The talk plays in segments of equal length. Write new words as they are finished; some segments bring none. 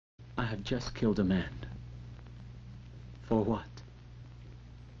I have just killed a man. For what?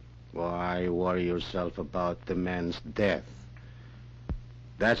 Why worry yourself about the man's death?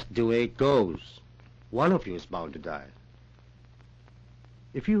 That's the way it goes. One of you is bound to die.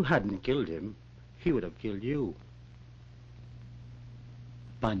 If you hadn't killed him, he would have killed you.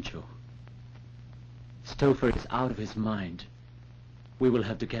 Pancho, Stouffer is out of his mind. We will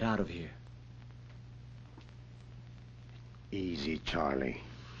have to get out of here. Easy, Charlie.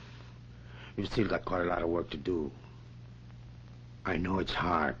 You've still got quite a lot of work to do. I know it's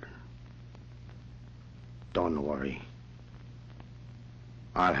hard. Don't worry.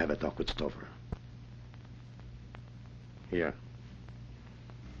 I'll have a talk with Stouffer. Here.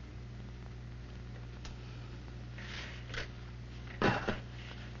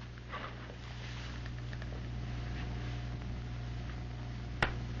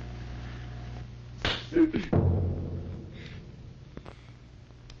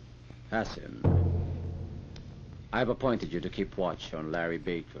 Hassim, I've appointed you to keep watch on Larry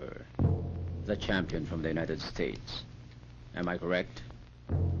Baker, the champion from the United States. Am I correct?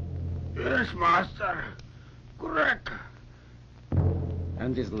 Yes, Master. Correct.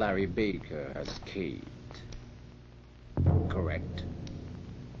 And this Larry Baker has escaped. Correct?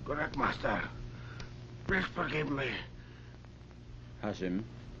 Correct, Master. Please forgive me. Hassim,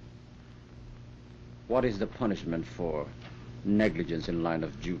 what is the punishment for negligence in line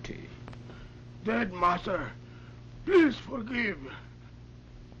of duty? Dead, Master. Please forgive.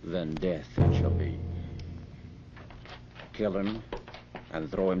 Then death it shall be. Kill him and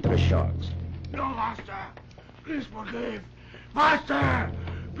throw him to the sharks. No, Master. Please forgive. Master!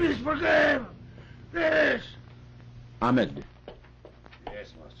 Please forgive! Please! Ahmed,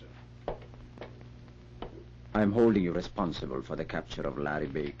 Yes, Master. I'm holding you responsible for the capture of Larry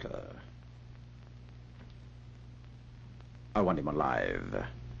Baker. I want him alive.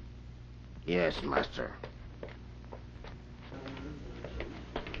 Yes, Master.